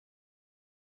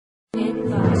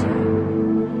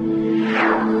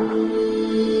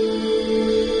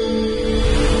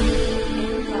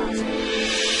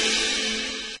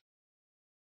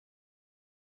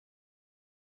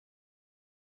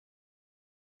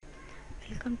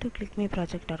Welcome to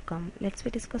clickmyproject.com. Let's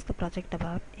discuss the project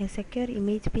about a secure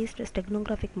image-based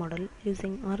steganographic model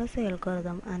using RSA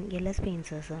algorithm and LSB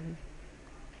insertion.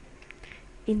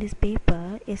 In this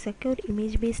paper, a secure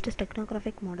image-based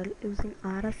steganographic model using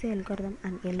RSA algorithm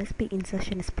and LSB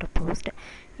insertion is proposed.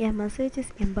 A message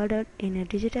is embedded in a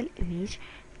digital image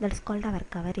that is called our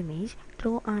cover image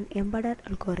through an embedded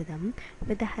algorithm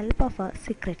with the help of a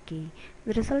secret key.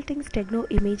 The resulting stegno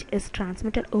image is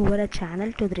transmitted over a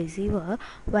channel to the receiver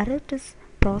where it is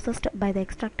processed by the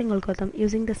extracting algorithm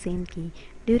using the same key.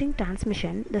 During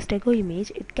transmission, the stego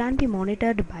image can be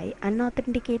monitored by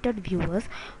unauthenticated viewers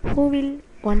who will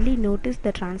only notice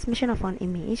the transmission of an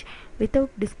image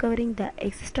without discovering the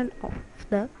existence of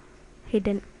the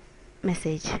hidden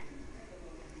message.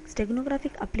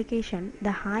 Steganographic application.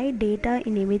 The high data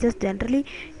in images generally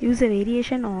use a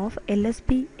variation of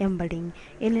LSB embedding.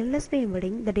 In LSB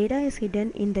embedding, the data is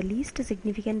hidden in the least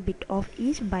significant bit of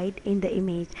each byte in the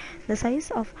image. The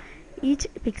size of each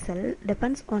pixel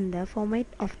depends on the format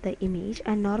of the image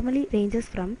and normally ranges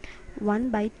from 1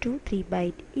 byte to 3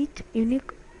 byte. Each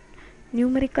unique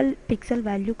numerical pixel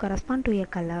value corresponds to a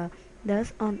color.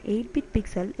 Thus, an 8-bit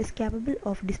pixel is capable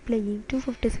of displaying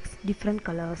 256 different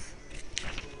colors.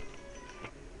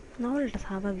 Now let us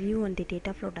have a view on the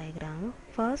data flow diagram.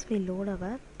 First we load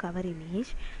our cover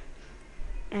image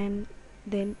and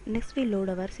then next we load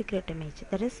our secret image,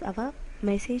 that is our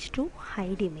message to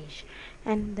hide image,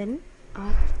 and then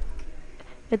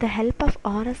with the help of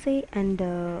RSA and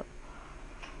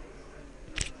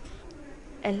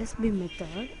LSB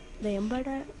method, the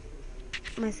embedded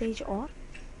message are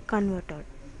converted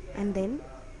and then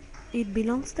it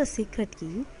belongs to the secret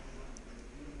key.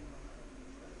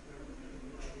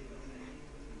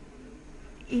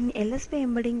 In LSB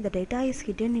embedding, the data is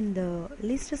hidden in the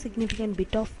least significant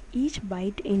bit of each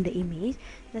byte in the image.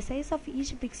 The size of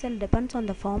each pixel depends on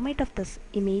the format of this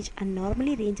image and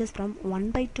normally ranges from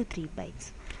 1 byte to 3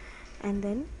 bytes. And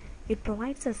then it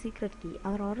provides a secret key.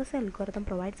 Our RSA algorithm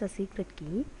provides a secret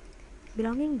key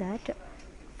belonging that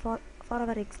for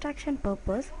our extraction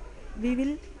purpose, we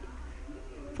will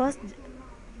first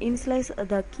initialize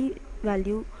the key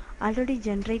value already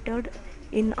generated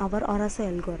in our RSA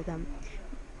algorithm.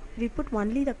 We put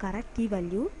only the correct key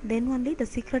value, then only the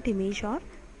secret image are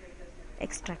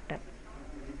extracted.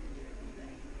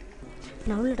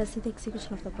 Now let us see the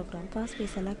execution of the program. First we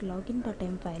select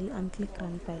login.m file and click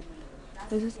run file.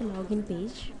 This is the login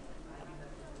page.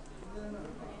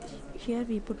 Here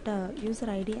we put a user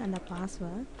ID and a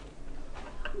password.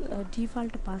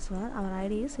 Default password, our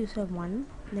ID is user1.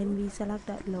 Then we select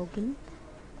the login.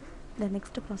 The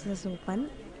next process is open.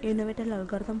 Innovative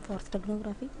algorithm for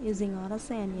steganography using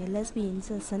RSA and LSB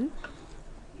insertion.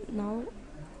 Now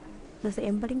this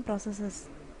embedding process is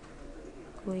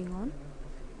going on.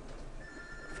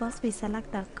 First we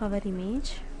select the cover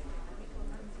image.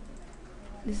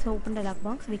 This is open dialog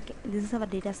box. This is our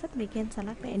data set. We can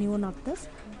select any one of this.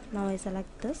 Now I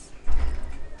select this,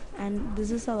 and this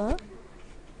is our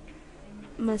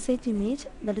message image,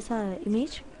 that is our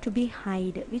image to be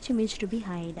hide. Which image to be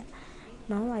hide?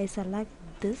 Now I select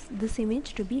this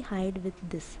image to be hide with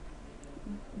this.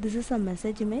 This is a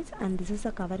message image and this is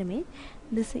a cover image.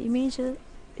 This image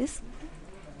is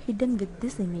hidden with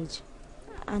this image,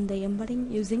 and the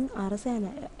embedding using RSA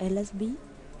and LSB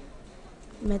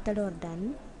method are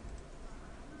done.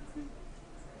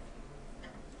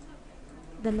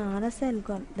 Then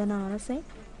RSA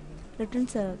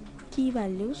returns key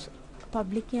values,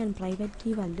 public key and private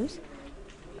key values.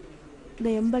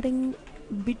 The embedding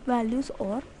bit values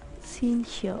are seen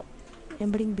here.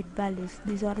 Embedding bit values,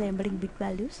 these are the embedding bit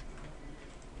values.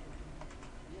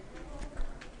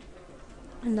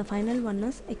 And the final one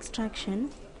is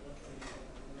extraction.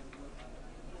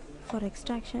 For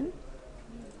extraction,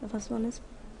 the first one is,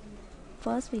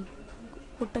 first we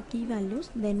put the key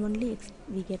values, then only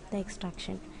we get the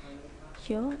extraction.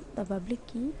 Here the public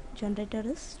key generator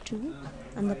is 2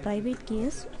 and the private key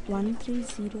is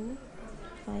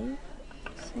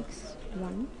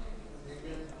 130561.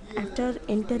 After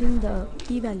entering the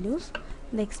key values,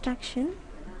 the extraction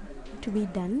to be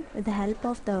done with the help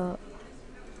of the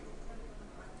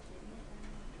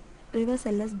reverse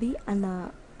LSB and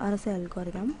RSA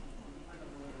algorithm.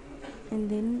 And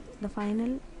then the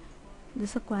final, this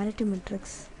is a quality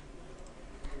matrix.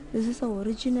 This is the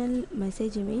original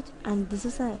message image and this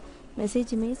is a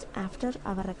message image after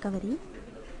our recovery.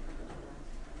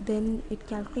 Then it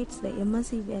calculates the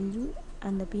MSE value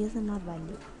and the PSNR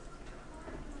value.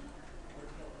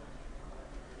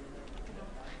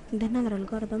 Then our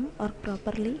algorithm work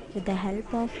properly with the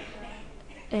help of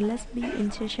LSB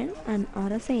insertion and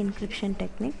RSA encryption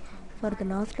technique for the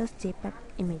lossless JPEG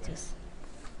images.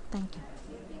 Thank you.